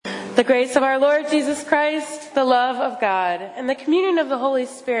The grace of our Lord Jesus Christ, the love of God, and the communion of the Holy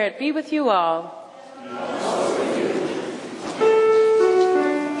Spirit be with you all.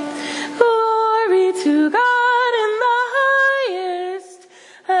 Glory to God in the highest,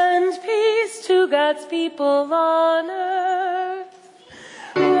 and peace to God's people on earth.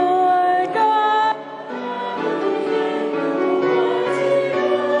 Lord God,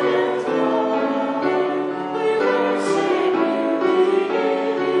 we worship you, we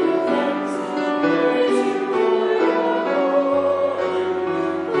give you thanks, praise you for your glory.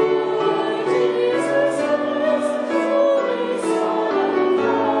 Lord Jesus Christ, the Holy Son of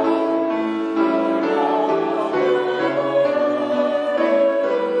God, Lord of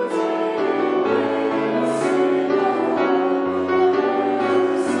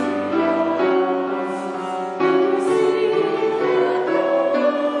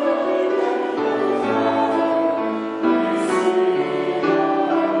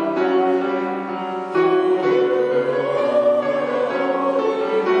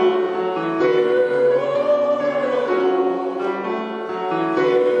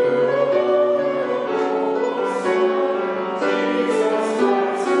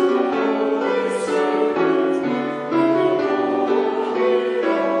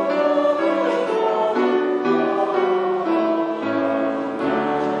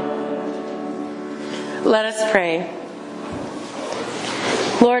Let us pray.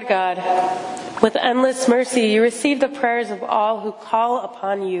 Lord God, with endless mercy, you receive the prayers of all who call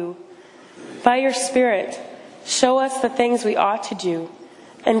upon you. By your Spirit, show us the things we ought to do,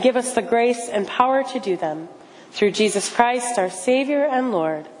 and give us the grace and power to do them. Through Jesus Christ, our Savior and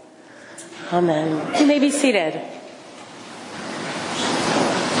Lord. Amen. You may be seated.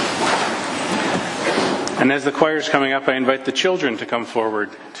 And as the choir is coming up, I invite the children to come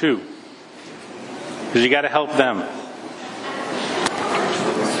forward too, because you got to help them.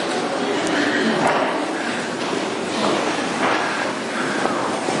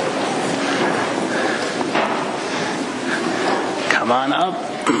 Come on up.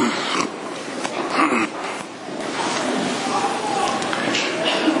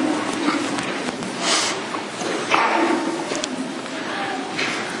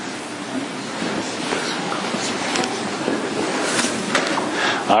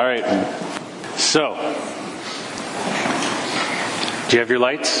 All right. So, do you have your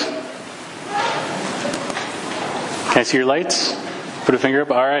lights? Can I see your lights? Put a finger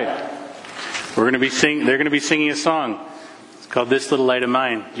up. All right. They're going to be singing a song. It's called "This Little Light of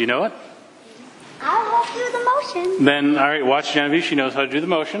Mine." Do you know it? I won't do the motions. Then, all right. Watch Genevieve. She knows how to do the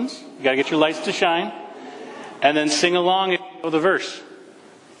motions. You got to get your lights to shine, and then sing along if you know the verse.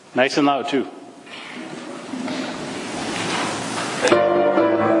 Nice and loud too.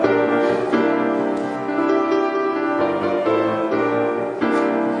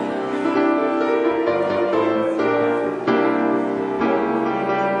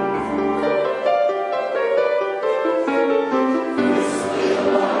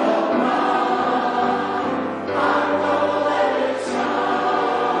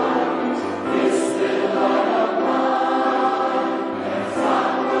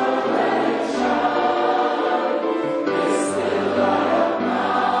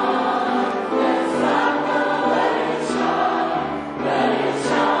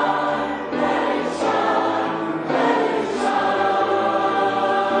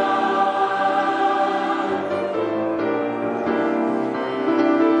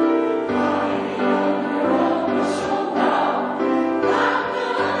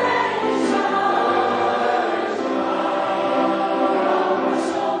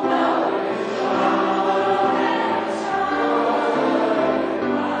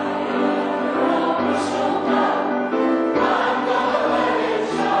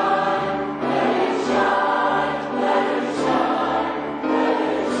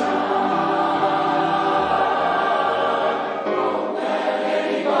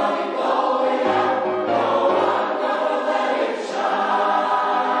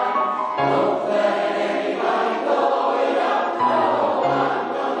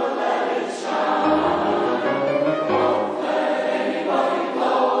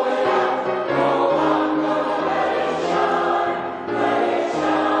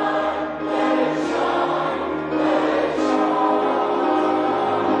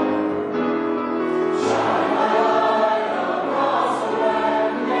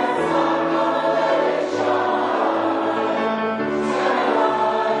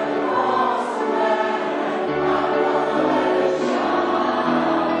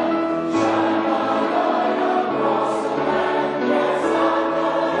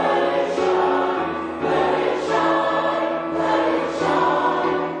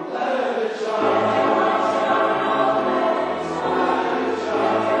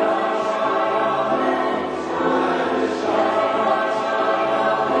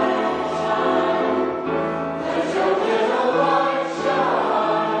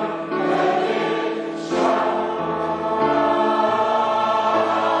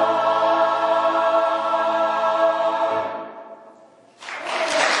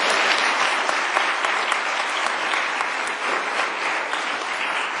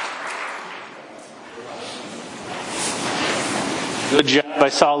 Good job. I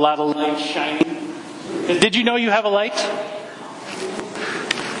saw a lot of light shining. Did you know you have a light?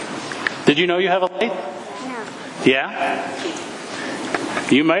 Did you know you have a light? No. Yeah?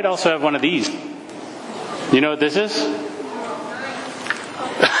 You might also have one of these. You know what this is?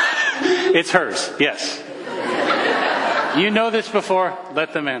 It's hers, yes. You know this before?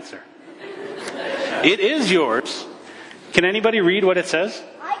 Let them answer. It is yours. Can anybody read what it says?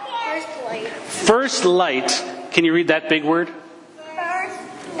 I can. First light. First light. Can you read that big word? First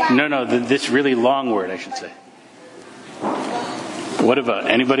light. No, this really long word, I should say. What about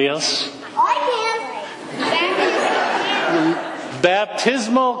anybody else? I can.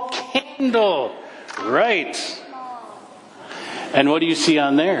 Baptismal candle. Right. And what do you see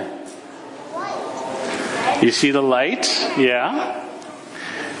on there? You see the light? Yeah.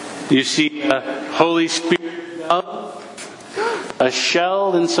 You see a Holy Spirit dove, a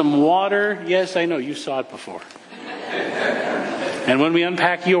shell and some water. Yes, I know, you saw it before. And when we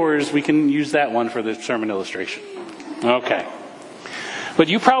unpack yours, we can use that one for the sermon illustration. Okay. But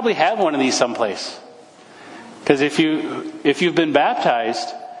you probably have one of these someplace. Because if you've been baptized,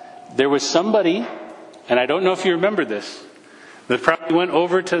 there was somebody, and I don't know if you remember this, that probably went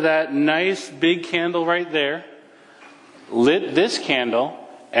over to that nice big candle right there, lit this candle,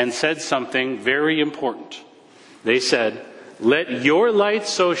 and said something very important. They said, "Let your light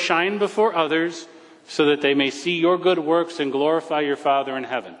so shine before others so that they may see your good works and glorify your Father in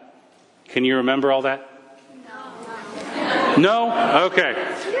heaven." Can you remember all that? No? Okay.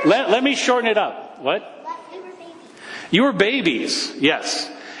 Let me shorten it up. What? You were babies, yes.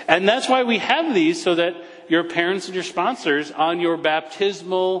 And that's why we have these, so that your parents and your sponsors on your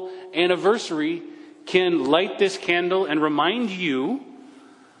baptismal anniversary can light this candle and remind you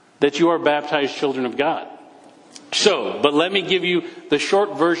that you are baptized children of God. So, but let me give you the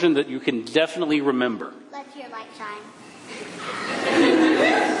short version that you can definitely remember. Let your light shine.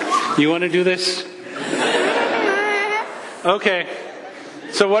 You want to do this? Okay.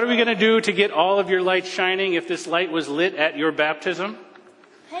 So what are we going to do to get all of your light shining if this light was lit at your baptism?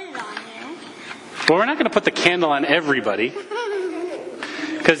 Put it on here. Well, we're not going to put the candle on everybody,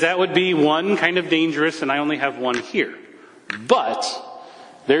 because that would be one, kind of dangerous, and I only have one here. But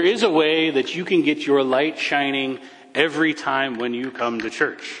there is a way that you can get your light shining every time when you come to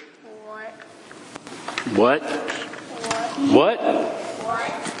church. What?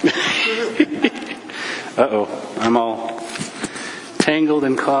 Uh-oh, I'm all tangled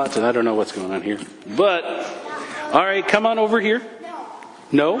and caught, and I don't know what's going on here. But, all right, come on over here.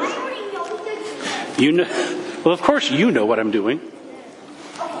 No? You know? Well, of course you know what I'm doing.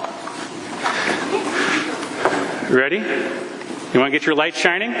 Ready? You want to get your light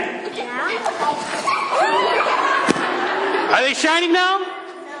shining? Are they shining now?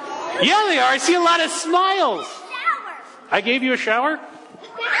 Yeah, they are. I see a lot of smiles. I gave you a shower?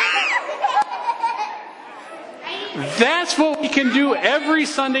 That's what we can do every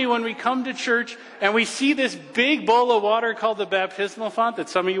Sunday when we come to church and we see this big bowl of water called the baptismal font that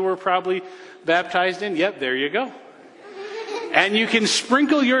some of you were probably baptized in. Yep, there you go. And you can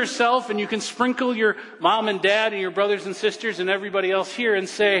sprinkle yourself and you can sprinkle your mom and dad and your brothers and sisters and everybody else here and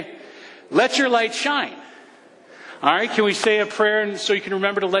say, "Let your light shine." All right, can we say a prayer so you can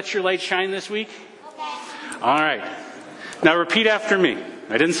remember to let your light shine this week? Okay. All right. Now repeat after me.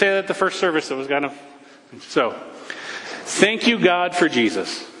 I didn't say that at the first service. It was kind of... So, thank you, God, for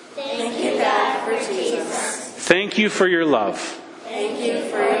Jesus. Thank you, God, for Jesus. Thank you for your love. Thank you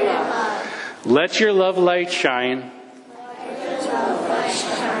for your love. Let your love light shine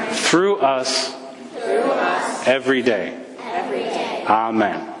through us every day.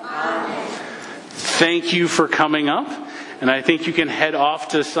 Amen. Thank you for coming up. And I think you can head off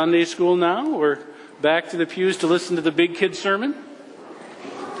to Sunday school now or back to the pews to listen to the big kid sermon.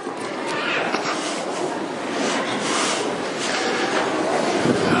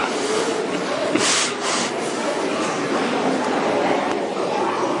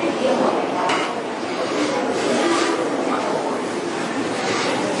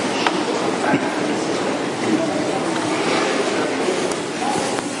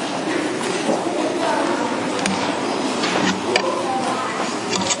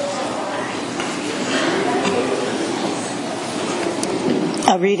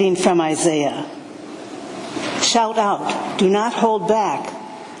 A reading from Isaiah. Shout out, do not hold back.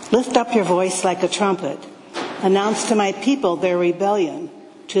 Lift up your voice like a trumpet. Announce to my people their rebellion,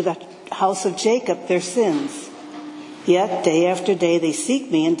 to the house of Jacob their sins. Yet day after day they seek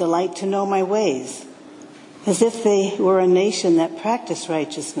me and delight to know my ways, as if they were a nation that practiced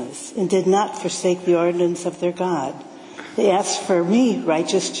righteousness and did not forsake the ordinance of their God. They ask for me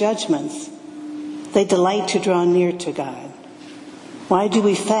righteous judgments. They delight to draw near to God. Why do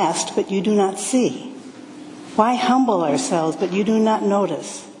we fast, but you do not see? Why humble ourselves, but you do not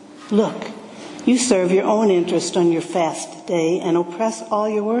notice? Look, you serve your own interest on your fast day and oppress all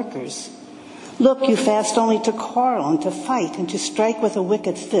your workers. Look, you fast only to quarrel and to fight and to strike with a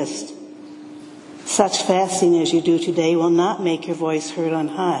wicked fist. Such fasting as you do today will not make your voice heard on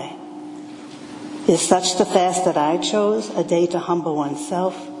high. Is such the fast that I chose, a day to humble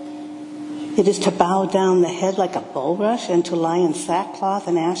oneself? It is to bow down the head like a bulrush and to lie in sackcloth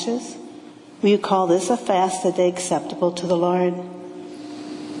and ashes? Will you call this a fast, a day acceptable to the Lord?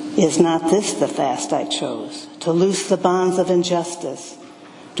 Is not this the fast I chose, to loose the bonds of injustice,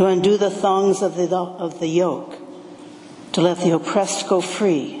 to undo the thongs of the yoke, to let the oppressed go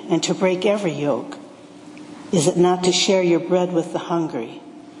free, and to break every yoke? Is it not to share your bread with the hungry,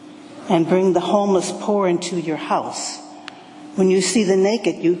 and bring the homeless poor into your house? When you see the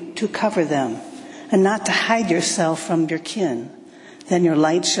naked, you to cover them, and not to hide yourself from your kin. Then your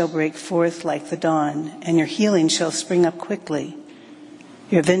light shall break forth like the dawn, and your healing shall spring up quickly.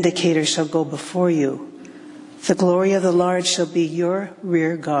 Your vindicator shall go before you. The glory of the Lord shall be your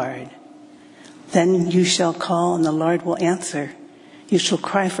rear guard. Then you shall call, and the Lord will answer. You shall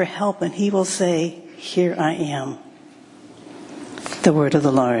cry for help, and he will say, Here I am. The word of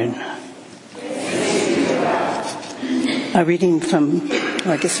the Lord. A reading from,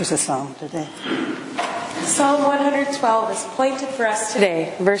 I guess there's a psalm today. Psalm 112 is pointed for us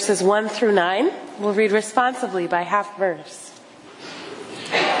today, verses 1 through 9. We'll read responsibly by half verse.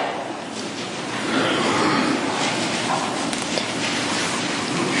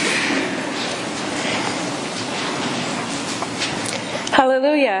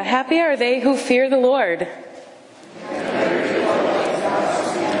 Hallelujah! Happy are they who fear the Lord.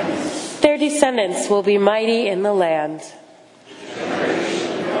 Their descendants will be mighty in the land.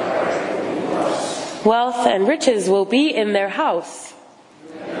 Wealth and riches will be in their house.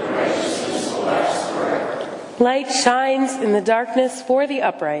 Light shines in the darkness for the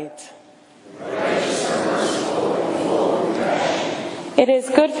upright. It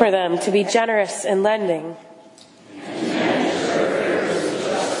is good for them to be generous in lending,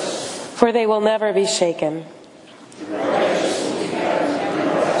 for they will never be shaken.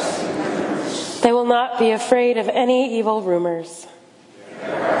 They will not be afraid of any evil rumors.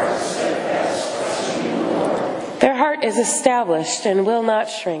 Their heart is established and will not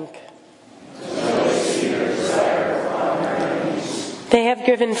shrink. They have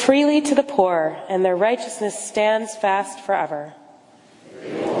given freely to the poor, and their righteousness stands fast forever.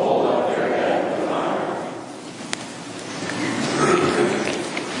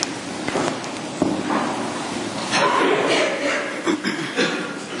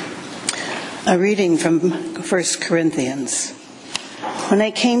 A reading from 1 Corinthians. When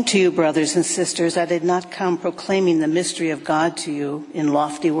I came to you, brothers and sisters, I did not come proclaiming the mystery of God to you in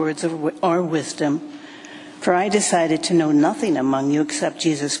lofty words or wisdom, for I decided to know nothing among you except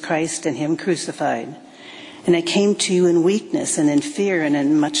Jesus Christ and him crucified. And I came to you in weakness and in fear and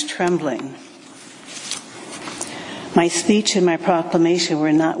in much trembling. My speech and my proclamation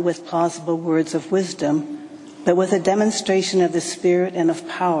were not with plausible words of wisdom, but with a demonstration of the Spirit and of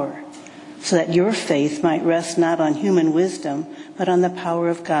power, so that your faith might rest not on human wisdom, but on the power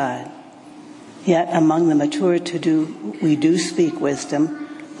of God. Yet among the mature we do speak wisdom,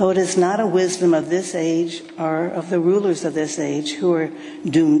 though it is not a wisdom of this age or of the rulers of this age who are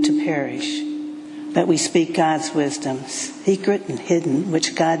doomed to perish. But we speak God's wisdom, secret and hidden,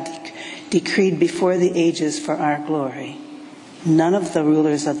 which God decreed before the ages for our glory. None of the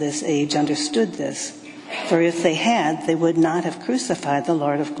rulers of this age understood this, for if they had, they would not have crucified the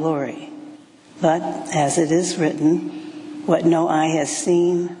Lord of glory. But, as it is written, what no eye has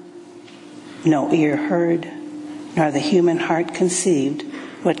seen, no ear heard, nor the human heart conceived,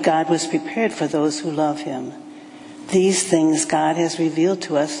 what God was prepared for those who love him. These things God has revealed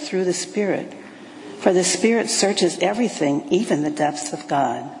to us through the Spirit. For the Spirit searches everything, even the depths of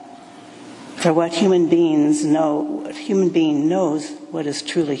God. For what human being knows what is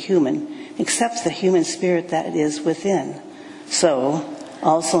truly human, except the human spirit that is within. So,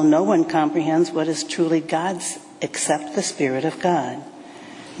 also, no one comprehends what is truly God's except the Spirit of God.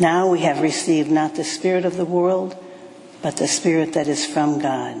 Now we have received not the spirit of the world, but the Spirit that is from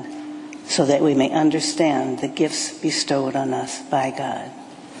God, so that we may understand the gifts bestowed on us by God.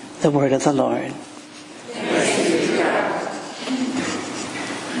 The word of the Lord. Thanks be to God.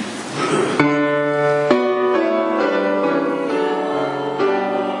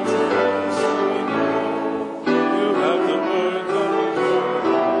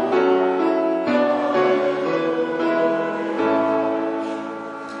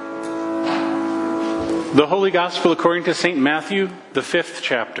 The Holy Gospel according to St. Matthew, the 5th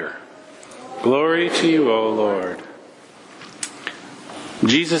chapter. Glory to you, O Lord.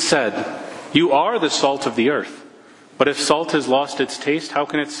 Jesus said, "You are the salt of the earth. But if salt has lost its taste, how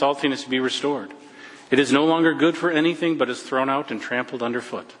can its saltiness be restored? It is no longer good for anything, but is thrown out and trampled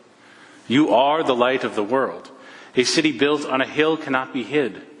underfoot. You are the light of the world. A city built on a hill cannot be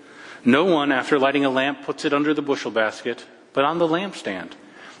hid. No one, after lighting a lamp, puts it under the bushel basket, but on the lampstand,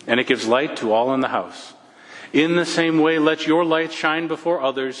 and it gives light to all in the house. In the same way, let your light shine before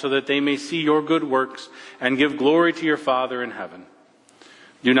others, so that they may see your good works and give glory to your Father in heaven.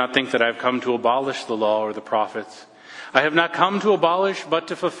 Do not think that I have come to abolish the law or the prophets. I have not come to abolish, but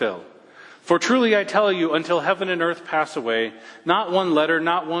to fulfill. For truly I tell you, until heaven and earth pass away, not one letter,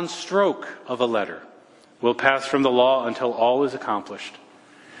 not one stroke of a letter will pass from the law until all is accomplished.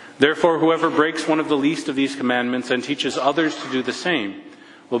 Therefore, whoever breaks one of the least of these commandments and teaches others to do the same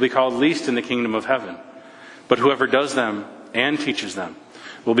will be called least in the kingdom of heaven. But whoever does them and teaches them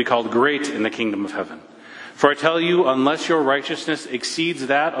will be called great in the kingdom of heaven. For I tell you, unless your righteousness exceeds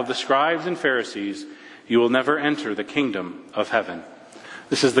that of the scribes and Pharisees, you will never enter the kingdom of heaven."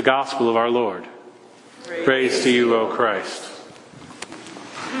 This is the gospel of our Lord. Praise to you, O Christ.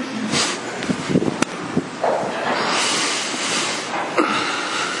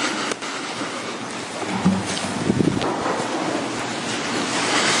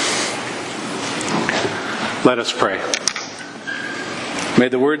 Let us pray. May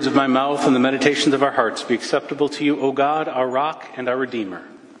the words of my mouth and the meditations of our hearts be acceptable to you, O God, our rock and our Redeemer.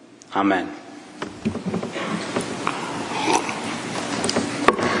 Amen.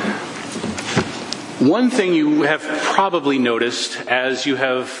 One thing you have probably noticed as you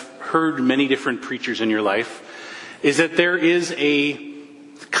have heard many different preachers in your life is that there is a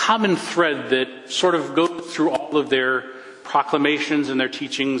common thread that sort of goes through all of their proclamations and their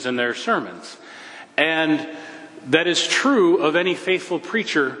teachings and their sermons. And that is true of any faithful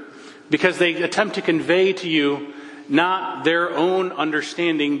preacher, because they attempt to convey to you not their own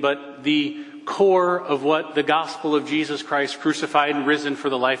understanding, but the core of what the gospel of Jesus Christ crucified and risen for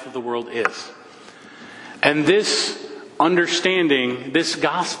the life of the world is. And this understanding, this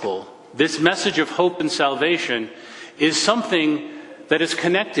gospel, this message of hope and salvation is something that is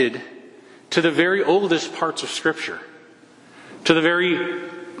connected to the very oldest parts of Scripture, to the very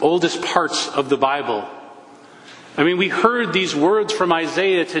oldest parts of the Bible. I mean, we heard these words from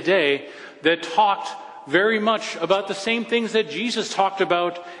Isaiah today that talked very much about the same things that Jesus talked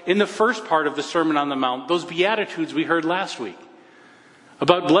about in the first part of the Sermon on the Mount, those Beatitudes we heard last week.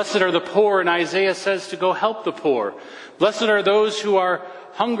 About blessed are the poor, and Isaiah says to go help the poor. Blessed are those who are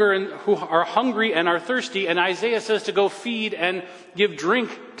hungry and are thirsty, and Isaiah says to go feed and give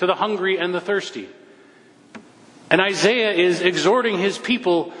drink to the hungry and the thirsty. And Isaiah is exhorting his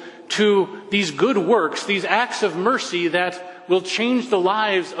people to these good works, these acts of mercy that will change the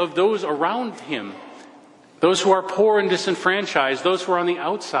lives of those around him, those who are poor and disenfranchised, those who are on the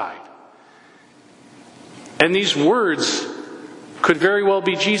outside. And these words could very well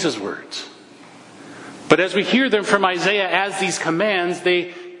be Jesus' words. But as we hear them from Isaiah as these commands,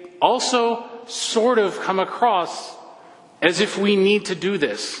 they also sort of come across as if we need to do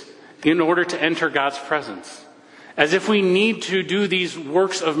this in order to enter God's presence. As if we need to do these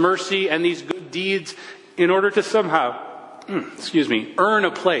works of mercy and these good deeds in order to somehow, earn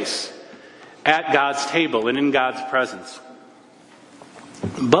a place at God's table and in God's presence.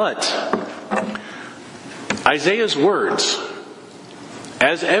 But Isaiah's words,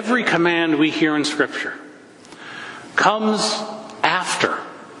 as every command we hear in Scripture, comes after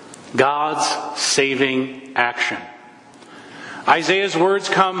God's saving action. Isaiah's words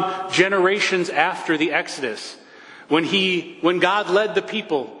come generations after the Exodus, when God led the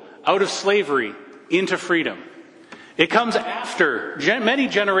people out of slavery into freedom. It comes after, many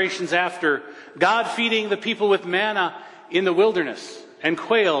generations after, God feeding the people with manna in the wilderness and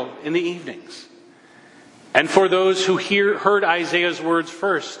quail in the evenings. And for those who heard Isaiah's words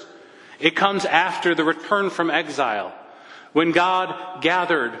first, it comes after the return from exile, when God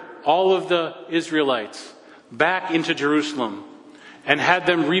gathered all of the Israelites back into Jerusalem and had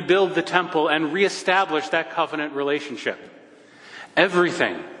them rebuild the temple and reestablish that covenant relationship.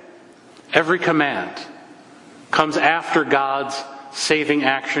 Everything, every command, comes after God's saving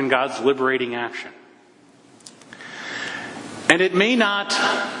action, God's liberating action. And it may not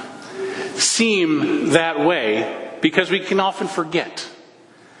seem that way because we can often forget.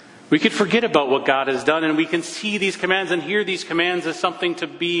 We could forget about what God has done, and we can see these commands and hear these commands as something to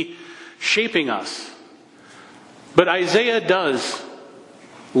be shaping us. But Isaiah does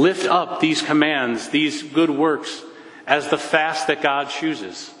lift up these commands, these good works, as the fast that God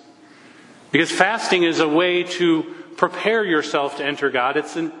chooses. Because fasting is a way to prepare yourself to enter God.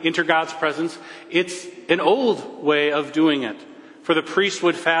 Enter God's presence. It's an old way of doing it. For the priests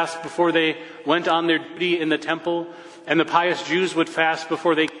would fast before they went on their duty in the temple, and the pious Jews would fast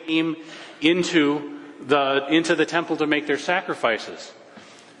before they came into the temple to make their sacrifices.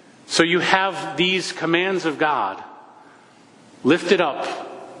 So you have these commands of God lifted up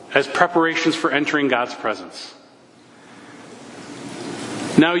as preparations for entering God's presence.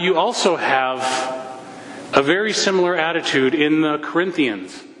 Now you also have a very similar attitude in the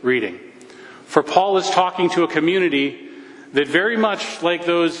Corinthians reading. For Paul is talking to a community that very much like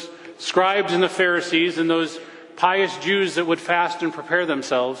those scribes and the Pharisees and those pious Jews that would fast and prepare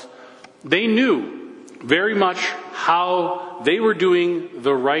themselves, they knew very much how they were doing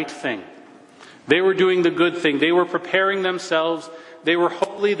the right thing. They were doing the good thing. They were preparing themselves. They were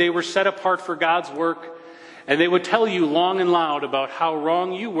holy. They were set apart for God's work. And they would tell you long and loud about how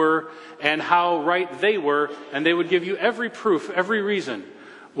wrong you were and how right they were. And they would give you every proof, every reason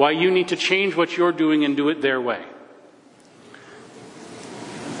why you need to change what you're doing and do it their way.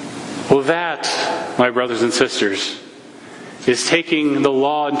 Well, that, my brothers and sisters, is taking the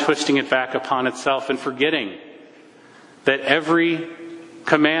law and twisting it back upon itself and forgetting that every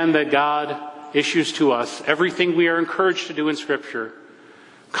command that God issues to us, everything we are encouraged to do in Scripture,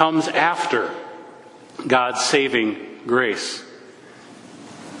 comes after God's saving grace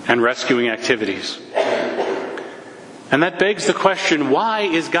and rescuing activities. And that begs the question, why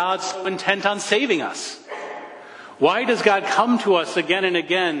is God so intent on saving us? Why does God come to us again and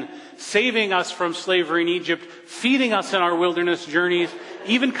again, saving us from slavery in Egypt, feeding us in our wilderness journeys,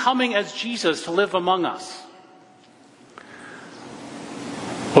 even coming as Jesus to live among us?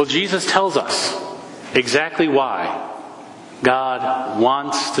 Well, Jesus tells us exactly why God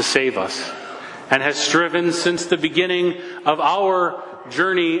wants to save us and has striven since the beginning of our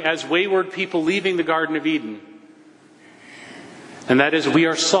journey as wayward people leaving the Garden of Eden. And that is, we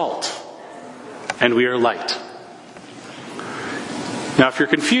are salt and we are light. Now, if you're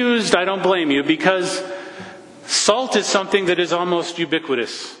confused, I don't blame you, because salt is something that is almost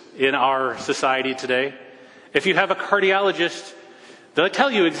ubiquitous in our society today. If you have a cardiologist, they'll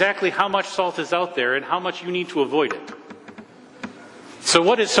tell you exactly how much salt is out there and how much you need to avoid it. So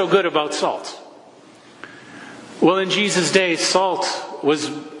what is so good about salt? Well, in Jesus' day, salt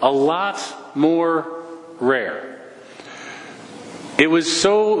was a lot more rare. It was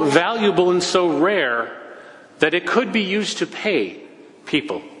so valuable and so rare that it could be used to pay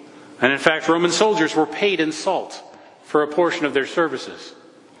people. And in fact, Roman soldiers were paid in salt for a portion of their services.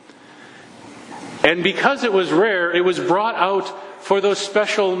 And because it was rare, it was brought out for those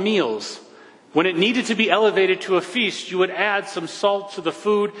special meals. When it needed to be elevated to a feast, you would add some salt to the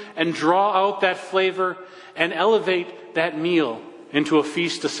food and draw out that flavor and elevate that meal into a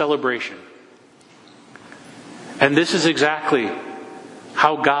feast, a celebration. And this is exactly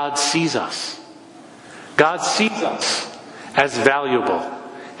how God sees us. God sees us as valuable,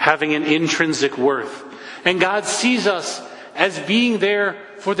 having an intrinsic worth. And God sees us as being there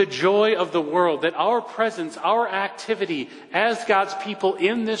for the joy of the world, that our presence, our activity as God's people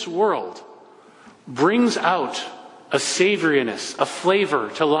in this world brings out a savoriness, a flavor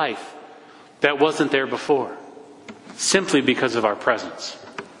to life that wasn't there before, simply because of our presence.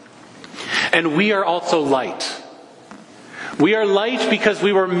 And we are also light. We are light because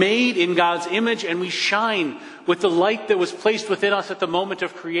we were made in God's image, and we shine with the light that was placed within us at the moment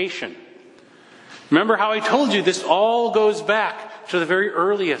of creation. Remember how I told you this all goes back to the very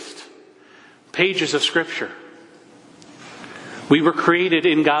earliest pages of Scripture. We were created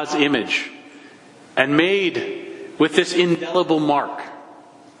in God's image and made with this indelible mark.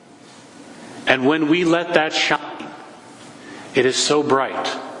 And when we let that shine, it is so bright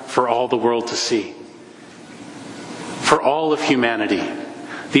for all the world to see. For all of humanity.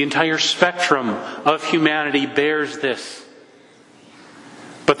 The entire spectrum of humanity bears this.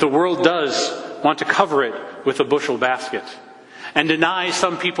 But the world does want to cover it with a bushel basket and deny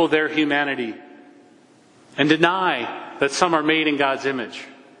some people their humanity and deny that some are made in God's image.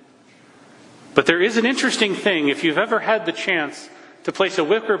 But there is an interesting thing if you've ever had the chance to place a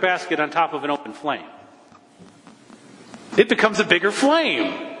wicker basket on top of an open flame. It becomes a bigger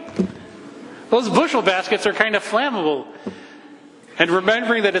flame. Those bushel baskets are kind of flammable. And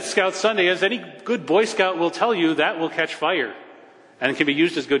remembering that it's Scout Sunday, as any good Boy Scout will tell you, that will catch fire and can be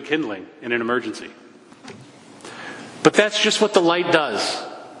used as good kindling in an emergency. But that's just what the light does.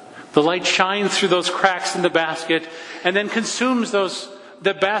 The light shines through those cracks in the basket and then consumes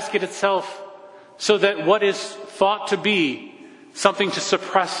the basket itself, so that what is thought to be something to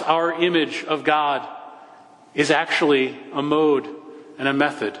suppress our image of God is actually a mode and a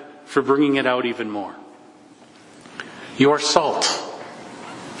method for bringing it out even more. You are salt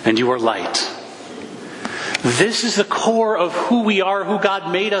and you are light. This is the core of who we are, who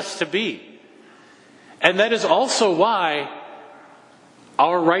God made us to be. And that is also why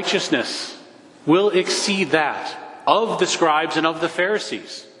our righteousness will exceed that of the scribes and of the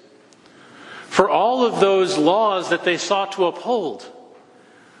Pharisees. For all of those laws that they sought to uphold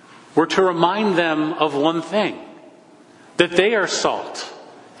were to remind them of one thing, that they are salt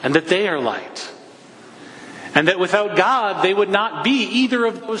and that they are light. And that without God, they would not be either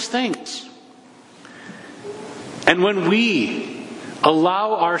of those things. And when we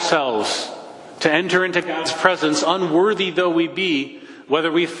allow ourselves to enter into God's presence, unworthy though we be,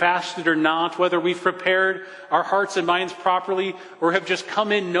 whether we fasted or not, whether we've prepared our hearts and minds properly, or have just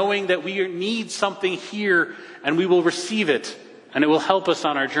come in knowing that we need something here and we will receive it and it will help us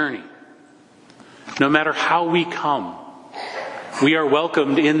on our journey. No matter how we come, we are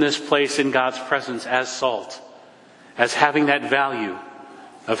welcomed in this place in God's presence as salt, as having that value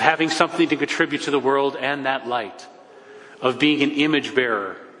of having something to contribute to the world, and that light of being an image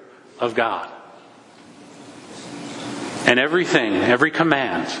bearer of God. And everything, every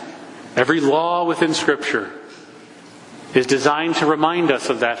command, every law within Scripture is designed to remind us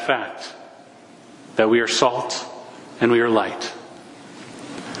of that fact, that we are salt and we are light.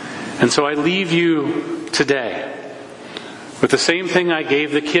 And so I leave you today with the same thing I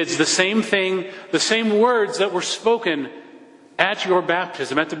gave the kids, the same thing, the same words that were spoken at your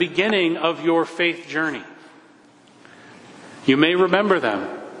baptism, at the beginning of your faith journey. You may remember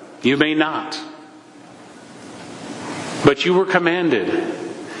them, you may not. But you were commanded,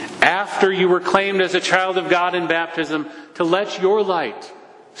 after you were claimed as a child of God in baptism, to let your light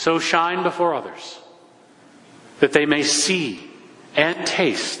so shine before others, that they may see and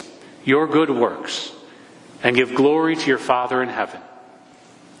taste your good works and give glory to your Father in heaven.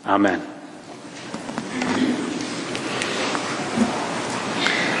 Amen.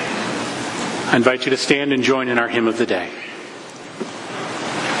 I invite you to stand and join in our hymn of the day.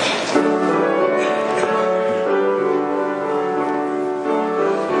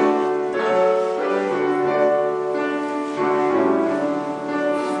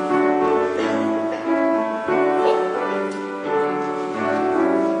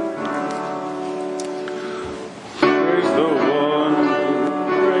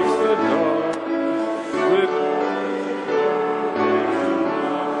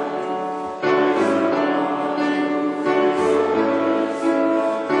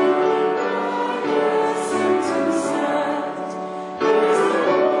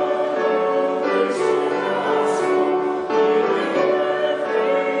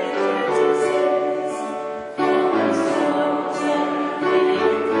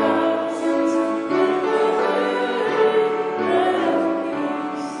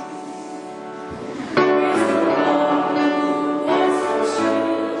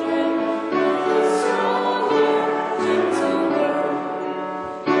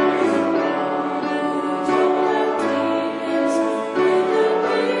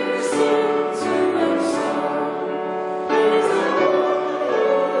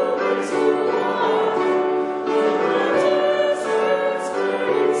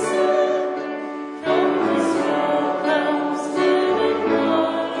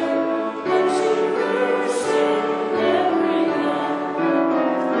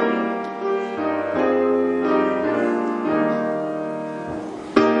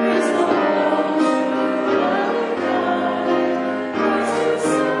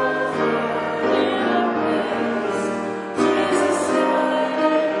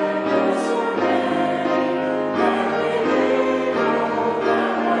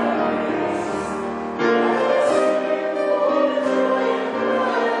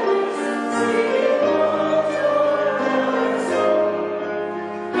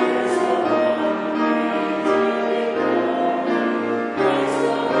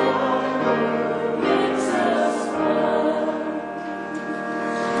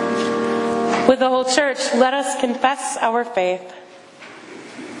 With the whole church, let us confess our faith.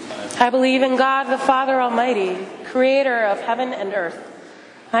 I believe in God, the Father Almighty, creator of heaven and earth.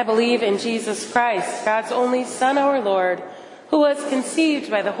 I believe in Jesus Christ, God's only Son, our Lord, who was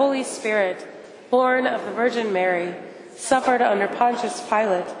conceived by the Holy Spirit, born of the Virgin Mary, suffered under Pontius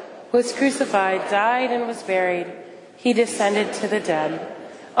Pilate, was crucified, died, and was buried. He descended to the dead.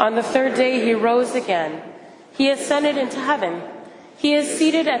 On the third day he rose again. He ascended into heaven. He is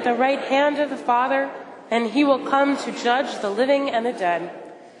seated at the right hand of the Father, and he will come to judge the living and the dead.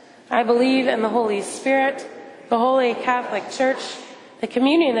 I believe in the Holy Spirit, the Holy Catholic Church, the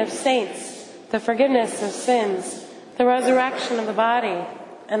communion of saints, the forgiveness of sins, the resurrection of the body,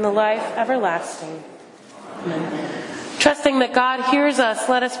 and the life everlasting. Amen. Trusting that God hears us,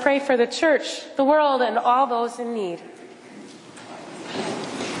 let us pray for the church, the world, and all those in need.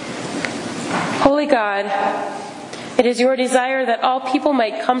 Holy God, it is your desire that all people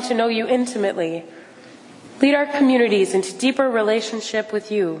might come to know you intimately. Lead our communities into deeper relationship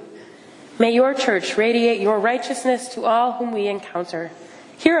with you. May your church radiate your righteousness to all whom we encounter.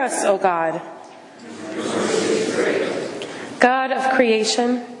 Hear us, O God. God of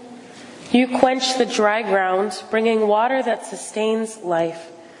creation, you quench the dry ground, bringing water that sustains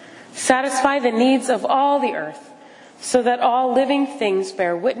life. Satisfy the needs of all the earth, so that all living things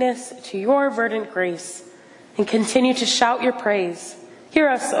bear witness to your verdant grace and continue to shout your praise. Hear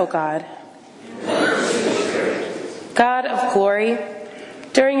us, O God. God of glory,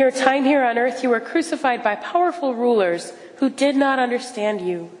 during your time here on earth, you were crucified by powerful rulers who did not understand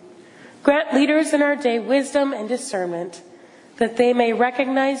you. Grant leaders in our day wisdom and discernment, that they may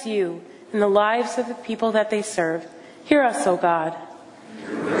recognize you in the lives of the people that they serve. Hear us, O God.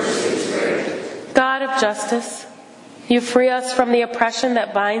 God of justice, you free us from the oppression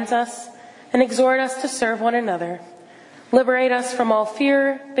that binds us and exhort us to serve one another. Liberate us from all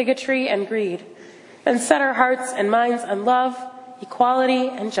fear, bigotry, and greed, and set our hearts and minds on love, equality,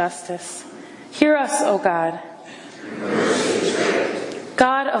 and justice. Hear us, O God.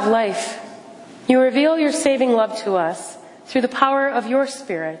 God of life, you reveal your saving love to us through the power of your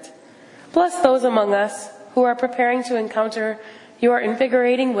Spirit. Bless those among us who are preparing to encounter your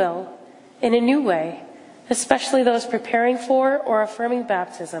invigorating will in a new way, especially those preparing for or affirming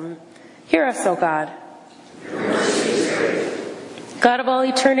baptism. Hear us, O God. God of all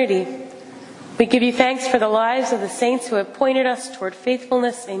eternity, we give you thanks for the lives of the saints who have pointed us toward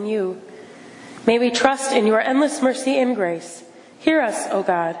faithfulness in you. May we trust in your endless mercy and grace. Hear us, O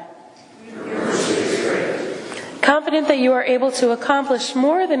God. Confident that you are able to accomplish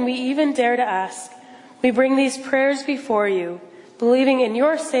more than we even dare to ask, we bring these prayers before you, believing in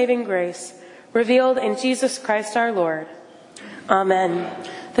your saving grace, revealed in Jesus Christ our Lord. Amen.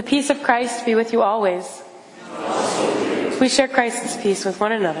 The peace of Christ be with you always. We share Christ's peace with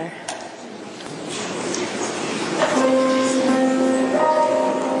one another.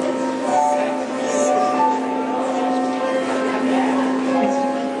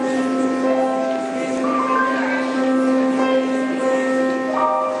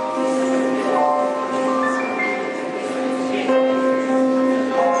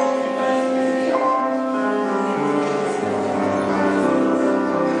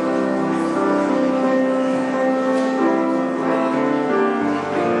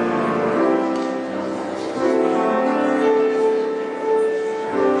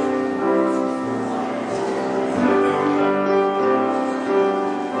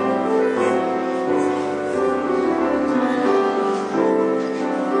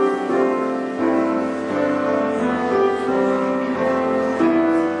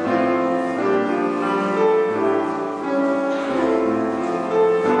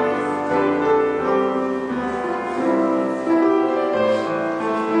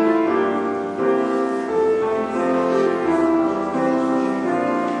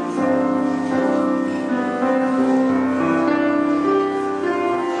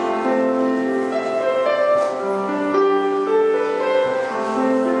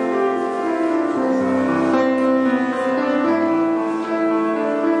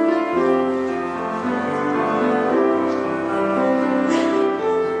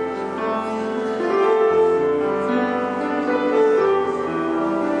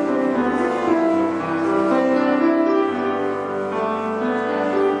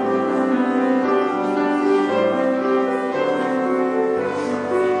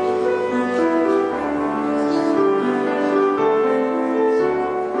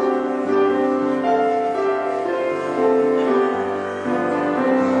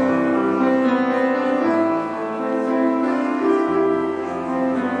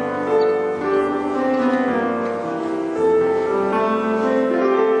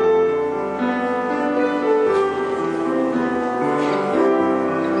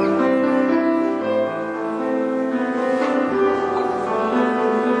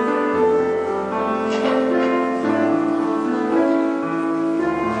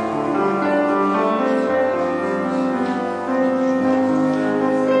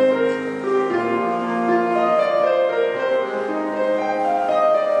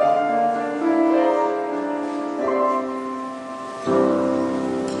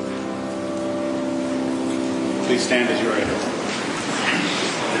 Please stand as you're able.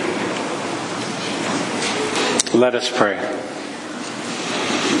 Let us pray.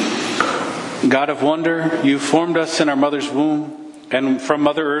 God of wonder, you formed us in our mother's womb. And from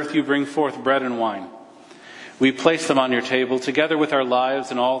Mother Earth you bring forth bread and wine. We place them on your table, together with our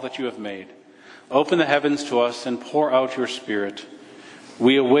lives and all that you have made. Open the heavens to us and pour out your Spirit.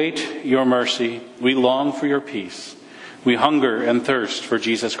 We await your mercy. We long for your peace. We hunger and thirst for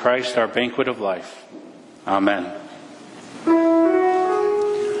Jesus Christ, our banquet of life. Amen.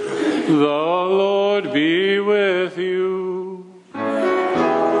 The Lord be with you.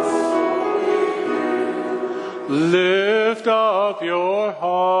 Lift up your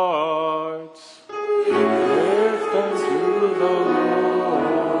hearts. Lift unto the Lord.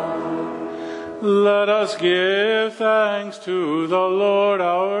 Let us give thanks to the Lord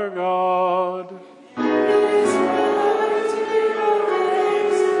our God.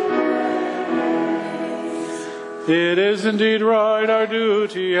 It is indeed right, our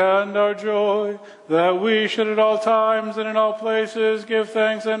duty and our joy, that we should at all times and in all places give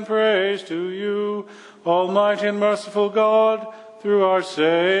thanks and praise to you, Almighty and merciful God, through our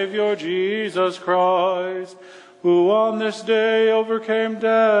Savior Jesus Christ, who on this day overcame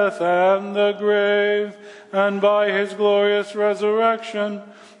death and the grave, and by his glorious resurrection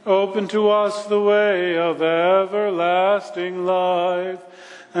opened to us the way of everlasting life.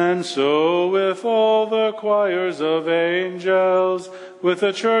 And so with all the choirs of angels, with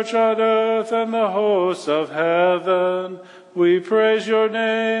the church on earth and the hosts of heaven, we praise your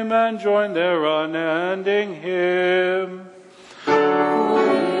name and join their unending hymn.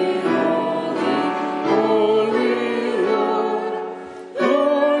 Holy, holy, Lord,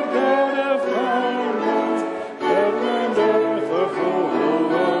 Lord God of powers, heaven and earth are full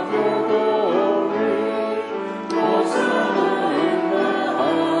of your glory. Hosanna in the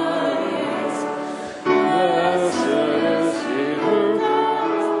highest. Blessed is he who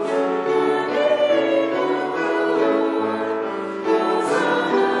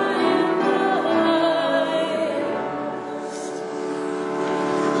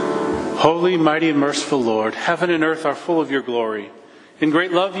Holy, mighty, and merciful Lord, heaven and earth are full of your glory. In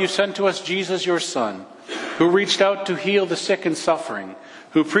great love you sent to us Jesus, your Son, who reached out to heal the sick and suffering,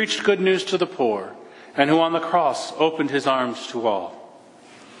 who preached good news to the poor, and who on the cross opened his arms to all.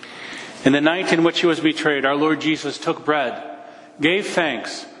 In the night in which he was betrayed, our Lord Jesus took bread, gave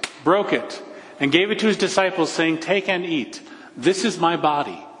thanks, broke it, and gave it to his disciples, saying, "Take and eat. This is my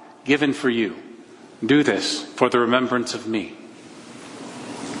body, given for you. Do this for the remembrance of me."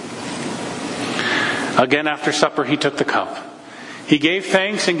 Again, after supper, he took the cup. He gave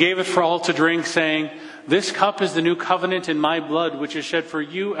thanks and gave it for all to drink, saying, "This cup is the new covenant in my blood, which is shed for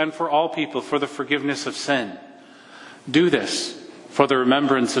you and for all people for the forgiveness of sin. Do this for the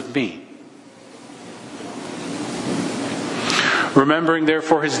remembrance of me." Remembering,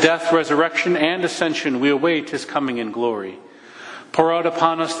 therefore, his death, resurrection, and ascension, we await his coming in glory. Pour out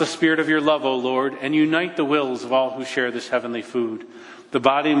upon us the Spirit of your love, O Lord, and unite the wills of all who share this heavenly food, the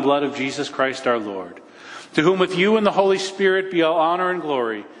body and blood of Jesus Christ our Lord, to whom with you and the Holy Spirit be all honor and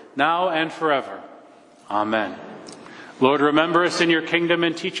glory, now and forever. Amen. Lord, remember us in your kingdom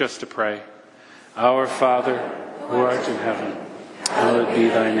and teach us to pray. Our Father, who art in heaven, hallowed be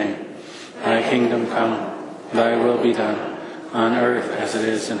thy name. Thy kingdom come, thy will be done, on earth as it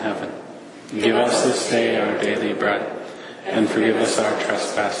is in heaven. Give us this day our daily bread, and forgive us our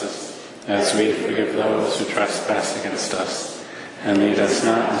trespasses, as we forgive those who trespass against us. And lead us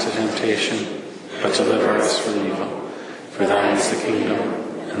not into temptation, but deliver us from evil. For thine is the kingdom,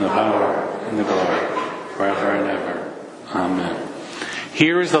 and the power, and the glory, forever and ever. Amen.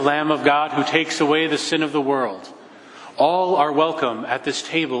 Here is the Lamb of God who takes away the sin of the world. All are welcome at this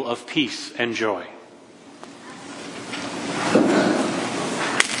table of peace and joy.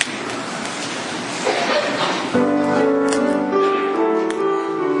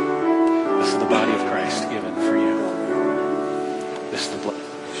 This is the body of Christ given for you. This is the blood.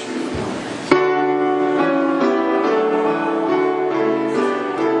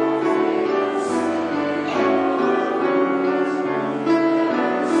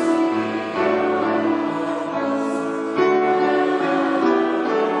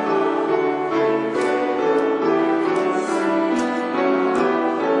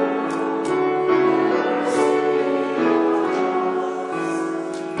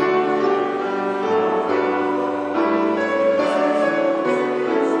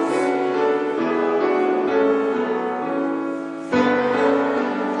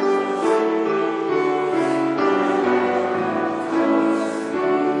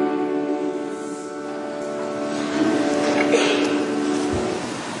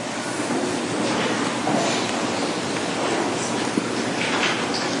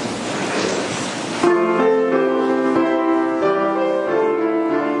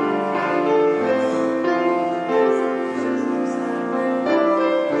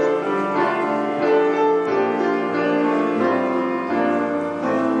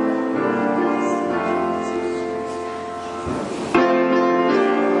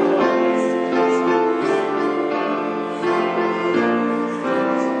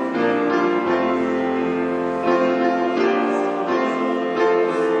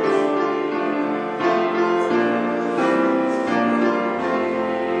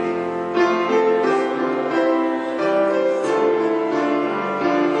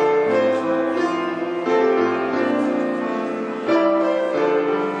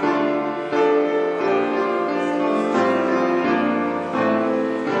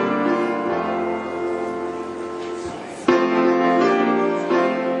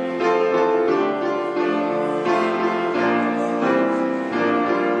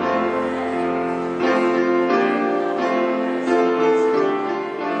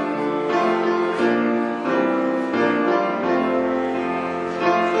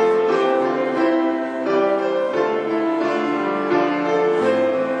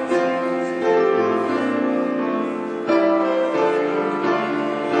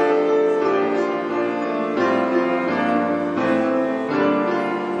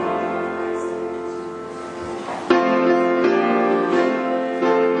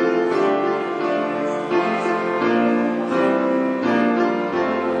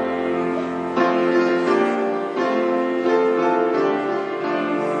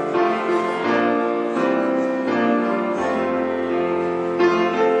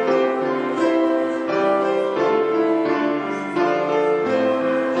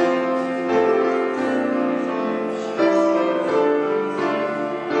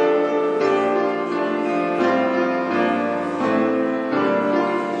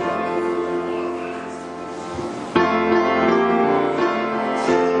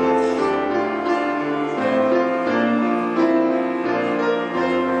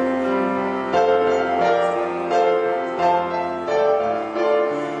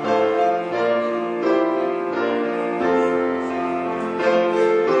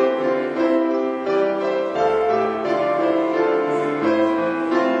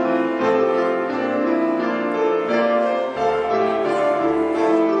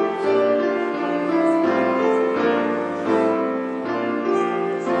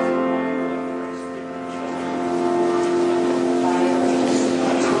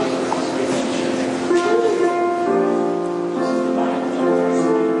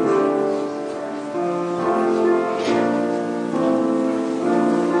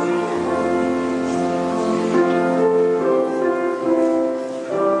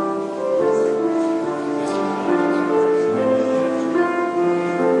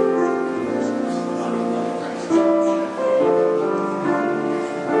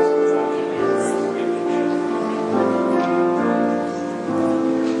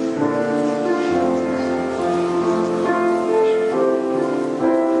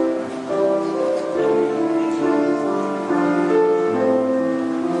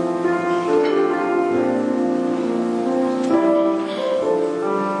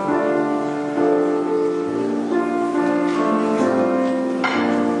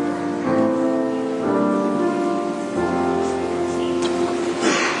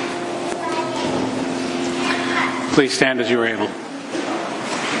 Please stand as you are able.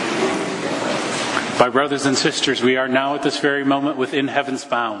 My brothers and sisters, we are now at this very moment within heaven's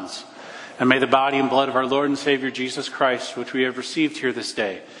bounds. And may the body and blood of our Lord and Savior Jesus Christ, which we have received here this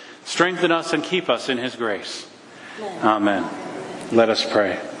day, strengthen us and keep us in his grace. Amen. Let us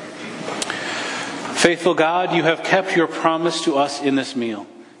pray. Faithful God, you have kept your promise to us in this meal,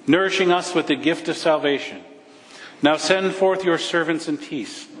 nourishing us with the gift of salvation. Now send forth your servants in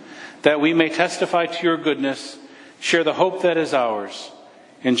peace, that we may testify to your goodness, share the hope that is ours,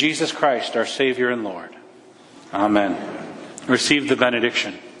 in Jesus Christ, our Savior and Lord. Amen. Receive the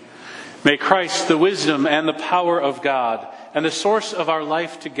benediction. May Christ, the wisdom and the power of God, and the source of our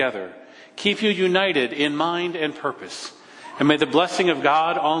life together, keep you united in mind and purpose. And may the blessing of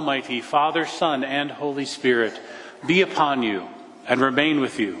God Almighty, Father, Son, and Holy Spirit be upon you and remain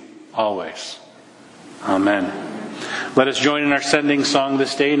with you always. Amen. Let us join in our sending song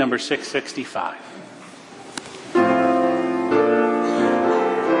this day, number 665.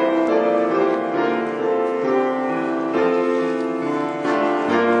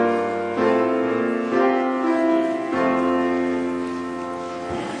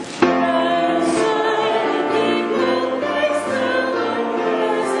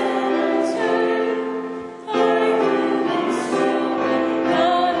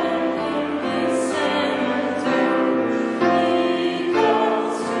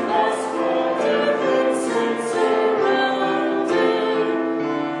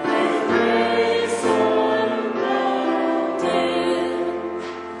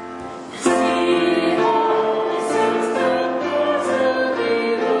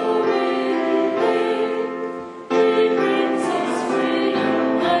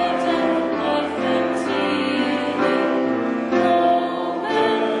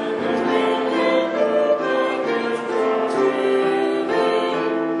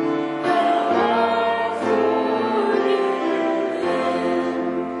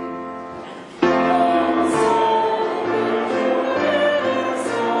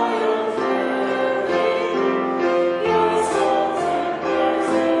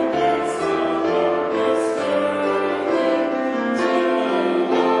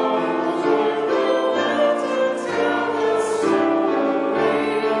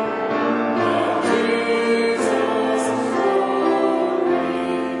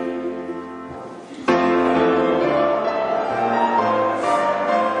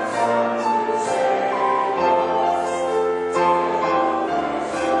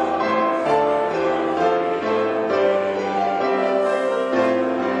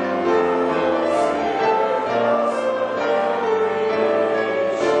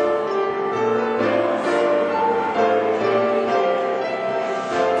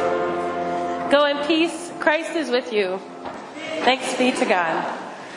 Go in peace. Christ is with you. Thanks be to God.